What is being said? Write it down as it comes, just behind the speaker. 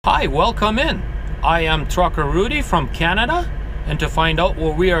Hi, welcome in. I am Trucker Rudi from Canada, and to find out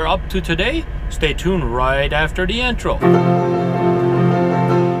what we are up to today, stay tuned right after the intro. Driving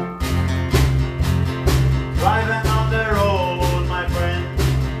on the road, my friend,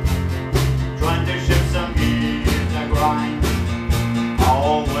 trying to shift some gears to grind,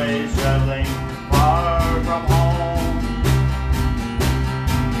 always traveling far from home,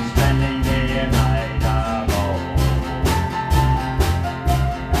 spending day and night alone.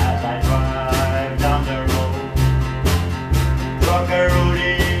 As I drive down the road, Trucker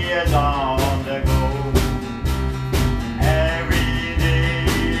Rudi is on the go. Every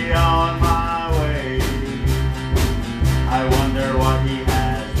day on my way, I wonder what he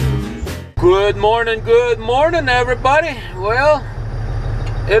has to say. Good morning everybody. Well,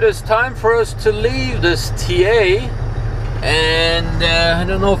 it is time for us to leave this TA, and I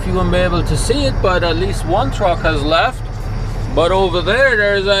don't know if you're gonna be able to see it, but at least one truck has left. But over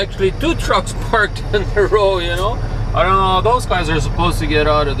there's actually two trucks parked in the row, you know. I don't know how those guys are supposed to get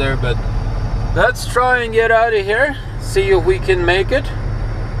out of there, but let's try and get out of here, see if we can make it,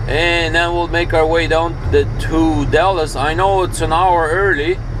 and then we'll make our way down to Dallas. I know it's an hour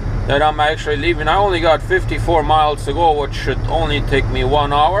early that I'm actually leaving. I only got 54 miles to go, which should only take me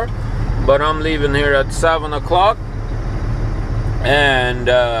 1 hour, but I'm leaving here at 7 o'clock, and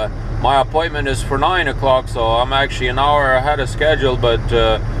my appointment is for 9 o'clock, so I'm actually an hour ahead of schedule. But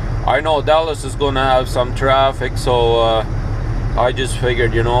I know Dallas is going to have some traffic, so I just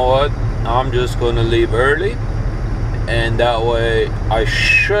figured, you know what, I'm just going to leave early, and that way I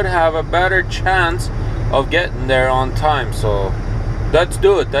should have a better chance of getting there on time. So let's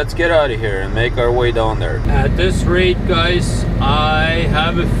do it. Let's get out of here and make our way down there. At this rate, guys, I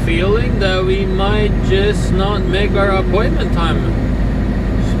have a feeling that we might just not make our appointment time.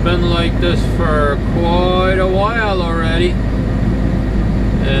 It's been like this for quite a while already,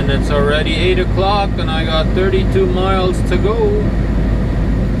 and it's already 8 o'clock and I got 32 miles to go.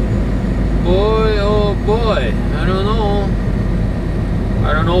 Boy, oh boy, I don't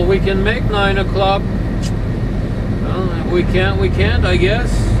know if we can make 9 o'clock. Well, if we can't, I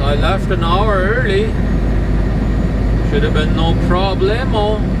guess. I left an hour early. Should have been no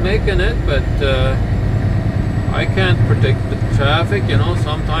problemo making it, but I can't predict the traffic, you know.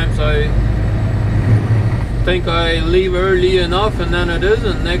 Sometimes I think I leave early enough and then it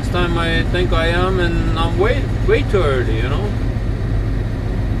isn't. Next time I think I am and I'm way too early, you know.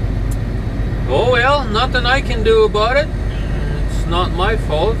 Oh well, nothing I can do about it. It's not my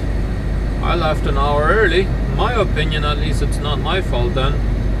fault. I left an hour early. In my opinion, at least, it's not my fault then.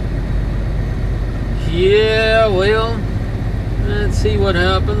 Yeah, well, let's see what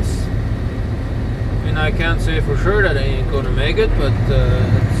happens. I mean, I can't say for sure that I ain't gonna make it, but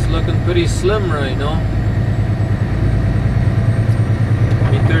it's looking pretty slim right now.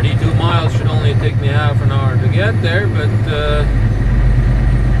 I mean, 32 miles should only take me half an hour to get there, but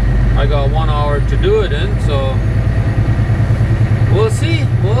I got 1 hour to do it in, so we'll see.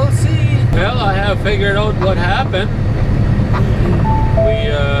 Well, I have figured out what happened.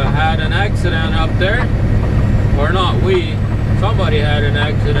 We had an accident up there, or not we, somebody had an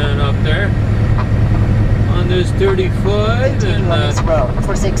accident up there on this 35. Continue and on this road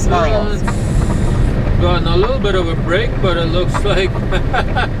for 6 miles. It's gotten a little bit of a break, but it looks like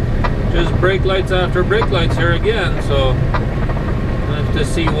just brake lights after brake lights here again, so I have to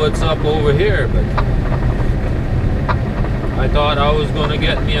see what's up over here. But I thought I was going to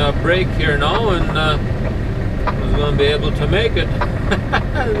get me a break here now, and I was going to be able to make it.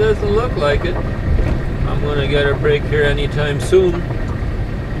 It doesn't look like it. I'm going to get a break here anytime soon.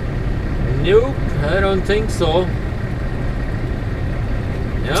 Nope, I don't think so.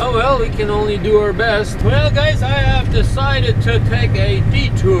 Yeah, well, we can only do our best. Well, guys, I have decided to take a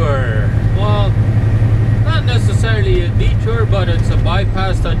detour. Well, not necessarily a detour, but it's a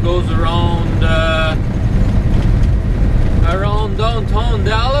bypass that goes around downtown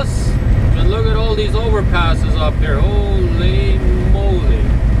Dallas. And look at all these overpasses up here. Holy moly,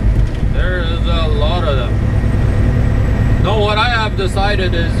 there is a lot of them. No, what I have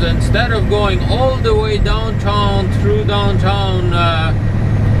decided is, instead of going all the way downtown through downtown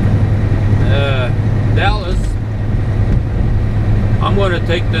Dallas, I'm going to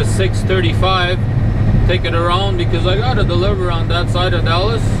take the 635, take it around, because I got to deliver on that side of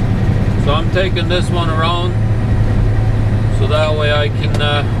Dallas. So I'm taking this one around, so that way I can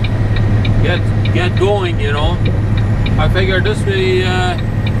get going, you know. I figured this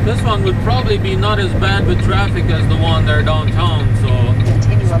one would probably be not as bad with traffic as the one there downtown. So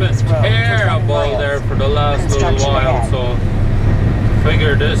it's been terrible there for the last little while, so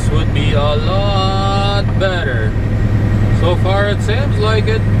figured this would be a lot better. So far it seems like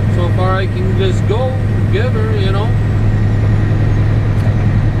it. So far I can just go, give her, you know.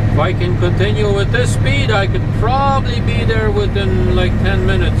 If I can continue with this speed, I could probably be there within like 10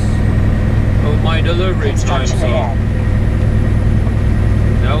 minutes of my delivery time. So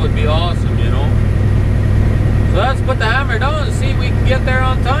that would be awesome, you know. So let's put the hammer down and see if we can get there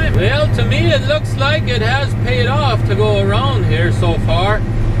on time. Well, to me it looks like it has paid off to go around here so far.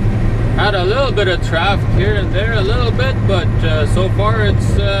 Had a little bit of traffic here and there, a little bit, but so far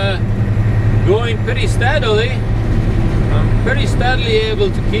it's going pretty steadily. I'm pretty steadily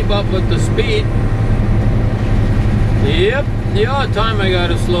able to keep up with the speed. Yep, the odd time I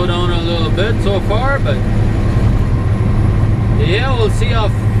gotta slow down a little bit so far, but yeah, we'll see how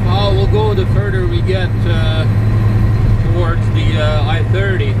we'll go the further we get towards the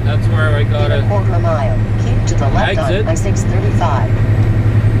I-30. That's where I gotta in a quarter mile. Keep to the left exit. on I-635.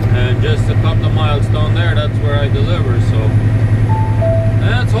 And just a couple of miles down there, that's where I deliver. So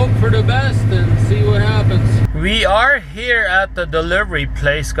let's hope for the best and see what happens. We are here at the delivery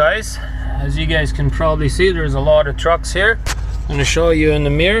place, guys. As you guys can probably see, there's a lot of trucks here. I'm going to show you in the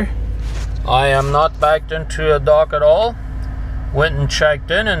mirror. I am not backed into a dock at all. Went and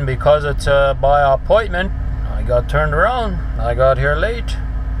checked in, and because it's by appointment, I got turned around. I got here late.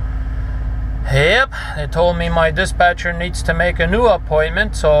 Yep, they told me my dispatcher needs to make a new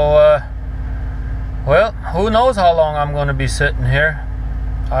appointment, so well, who knows how long I'm going to be sitting here.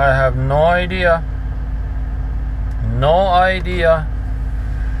 I have no idea. No idea.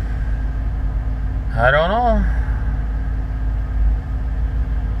 I don't know.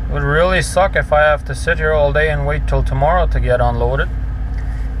 It would really suck if I have to sit here all day and wait till tomorrow to get unloaded,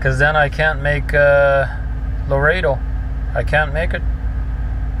 because then I can't make Laredo. I can't make it.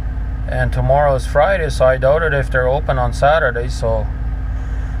 And tomorrow is Friday, so I doubt it if they're open on Saturday, so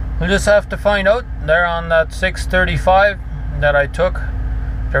we'll just have to find out. There on that 635 that I took,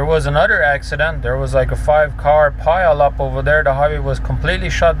 there was another accident. There was like a 5-car pile up over there. The highway was completely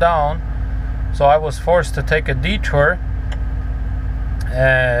shut down, so I was forced to take a detour.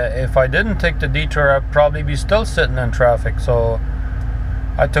 If I didn't take the detour, I'd probably be still sitting in traffic. So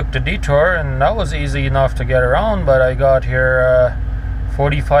I took the detour, and that was easy enough to get around, but I got here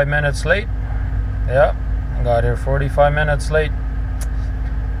 45 minutes late. Yeah, I got here 45 minutes late.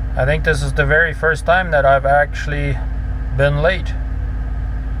 I think this is the very first time that I've actually been late.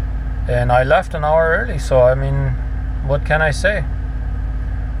 And I left an hour early, so I mean, what can I say?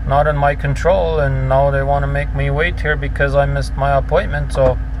 Not in my control, and now they want to make me wait here because I missed my appointment.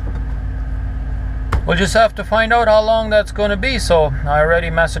 So we'll just have to find out how long that's going to be. So I already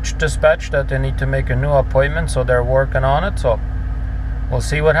messaged dispatch that they need to make a new appointment, so they're working on it. So we'll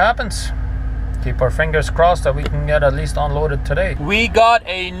see what happens. Keep our fingers crossed that we can get at least unloaded today. We got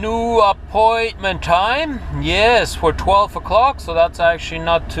a new appointment time. Yes, for 12 o'clock, so that's actually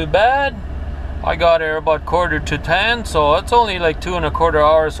not too bad. I got here about 9:45, so it's only like 2.25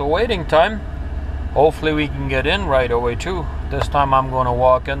 hours of waiting time. Hopefully we can get in right away too. This time I'm going to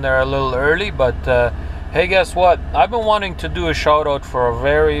walk in there a little early, but hey, guess what? I've been wanting to do a shout out for a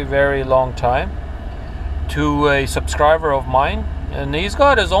very, very long time to a subscriber of mine, and he's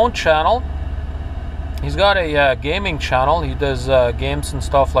got his own channel. He's got a gaming channel. He does games and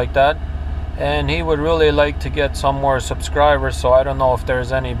stuff like that, and he would really like to get some more subscribers. So I don't know if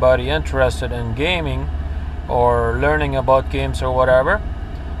there's anybody interested in gaming or learning about games or whatever,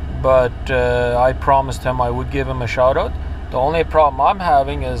 but I promised him I would give him a shout out. The only problem I'm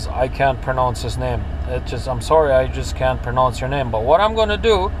having is I can't pronounce his name. I'm sorry, I just can't pronounce your name. But what I'm going to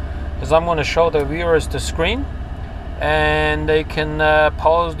do is I'm going to show the viewers the screen, and they can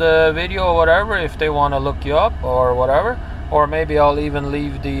pause the video or whatever if they want to look you up or whatever, or maybe I'll even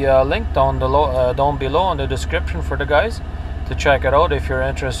leave the link down below in the description for the guys to check it out if you're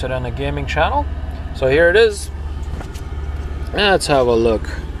interested in a gaming channel. So here it is. Let's have a look.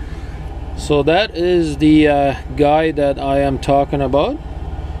 So that is the guy that I am talking about.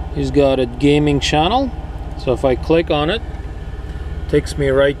 He's got a gaming channel. So if I click on it, it takes me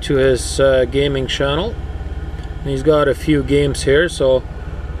right to his gaming channel. He's got a few games here, so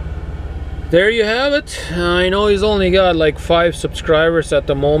there you have it. I know he's only got like 5 subscribers at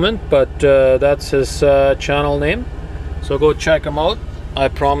the moment, but that's his channel name, so go check him out. I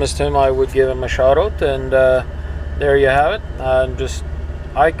promised him I would give him a shout out, and there you have it.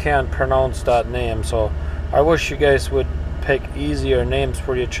 I can't pronounce that name, so I wish you guys would pick easier names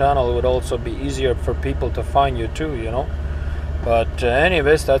for your channel. It would also be easier for people to find you too, you know. But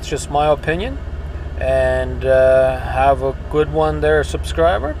anyways, that's just my opinion. And have a good one there,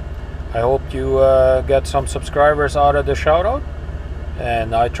 subscriber. I hope you get some subscribers out of the shout out,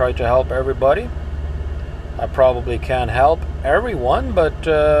 and I try to help everybody. I probably can't help everyone, but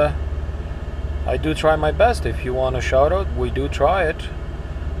I do try my best. If you want a shout out, we do try it.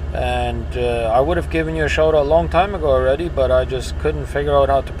 And I would have given you a shout out a long time ago already, but I just couldn't figure out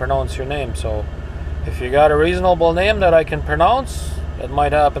how to pronounce your name. So if you got a reasonable name that I can pronounce, it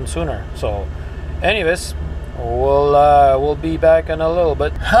might happen sooner. So anyways, we'll be back in a little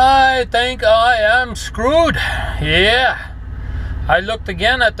bit. I think I am screwed. Yeah, I looked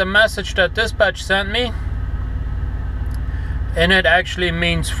again at the message that dispatch sent me, and it actually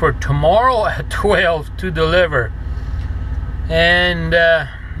means for tomorrow at 12 to deliver. And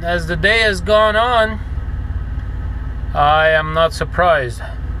as the day has gone on, I am not surprised,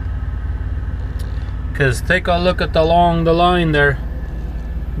 because take a look at along the line there.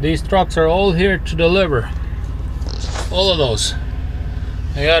 These trucks are all here to deliver. All of those.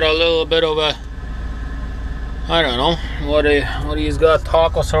 I got a little bit of a, I don't know what he's got,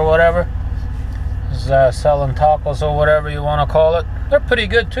 tacos or whatever. He's selling tacos or whatever you want to call it. They're pretty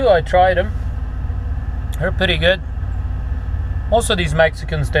good too. I tried them. They're pretty good. Most of these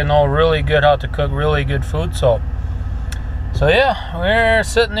Mexicans, they know really good how to cook really good food. So yeah, we're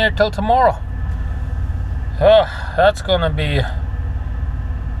sitting here till tomorrow. That's gonna be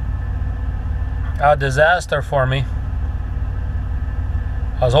a disaster for me.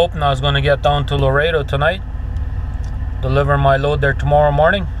 I was hoping I was going to get down to Laredo tonight, deliver my load there tomorrow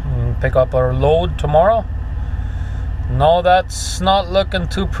morning, and pick up our load tomorrow. No, that's not looking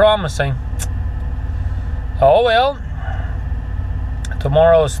too promising. Oh well,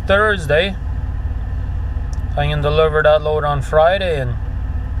 tomorrow's Thursday. I can deliver that load on Friday and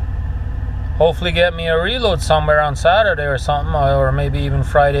hopefully get me a reload somewhere on Saturday or something, or maybe even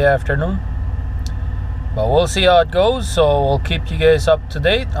Friday afternoon. But we'll see how it goes, so we'll keep you guys up to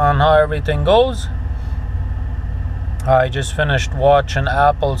date on how everything goes. I just finished watching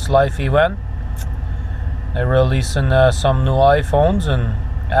Apple's live event. They're releasing some new iPhones and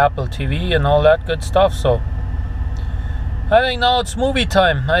Apple TV and all that good stuff, so I think now it's movie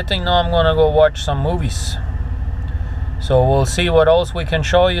time. I think now I'm gonna go watch some movies. So we'll see what else we can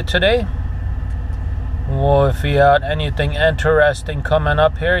show you today. Well, if we had anything interesting coming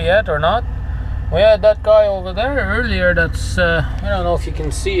up here yet or not. We had that guy over there earlier that's, I don't know if you can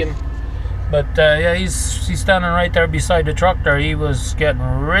see him, but yeah, he's standing right there beside the truck there. He was getting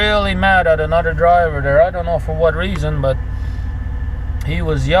really mad at another driver there. I don't know for what reason, but he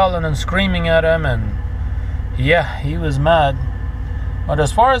was yelling and screaming at him, and yeah, he was mad. But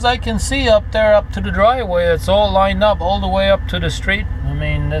as far as I can see up there, up to the driveway, it's all lined up all the way up to the street. I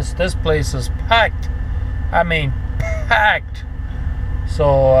mean, this place is packed. I mean, packed.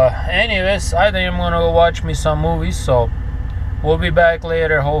 So anyways, I think I'm gonna go watch me some movies, so we'll be back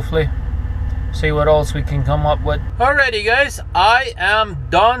later, hopefully see what else we can come up with. Alrighty guys, I am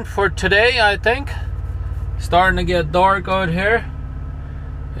done for today. I think starting to get dark out here,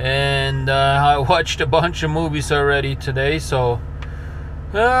 and I watched a bunch of movies already today, so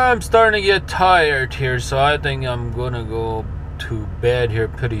I'm starting to get tired here, so I think I'm gonna go to bed here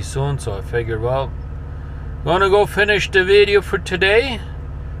pretty soon. So I figured, well, gonna go finish the video for today.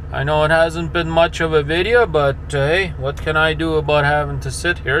 I know it hasn't been much of a video, but hey, what can I do about having to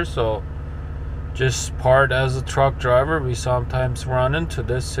sit here? So just part as a truck driver, we sometimes run into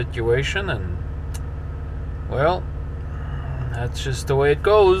this situation, and well, that's just the way it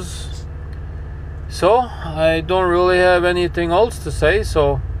goes. So I don't really have anything else to say,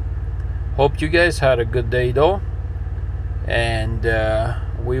 so hope you guys had a good day though, and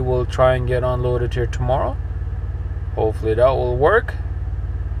we will try and get unloaded here tomorrow. Hopefully that will work,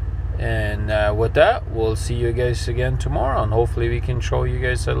 and with that, we'll see you guys again tomorrow, and hopefully we can show you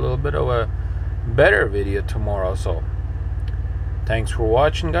guys a little bit of a better video tomorrow. So thanks for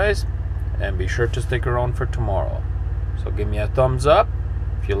watching guys, and be sure to stick around for tomorrow. So give me a thumbs up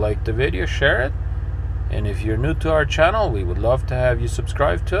if you liked the video, share it, and if you're new to our channel, we would love to have you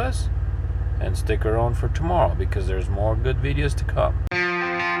subscribe to us and stick around for tomorrow, because there's more good videos to come.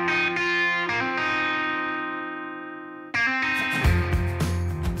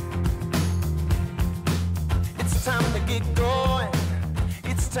 It's time to get going.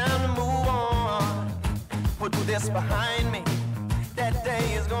 It's time to move on. Put this behind me. That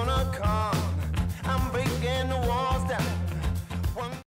day is gonna come.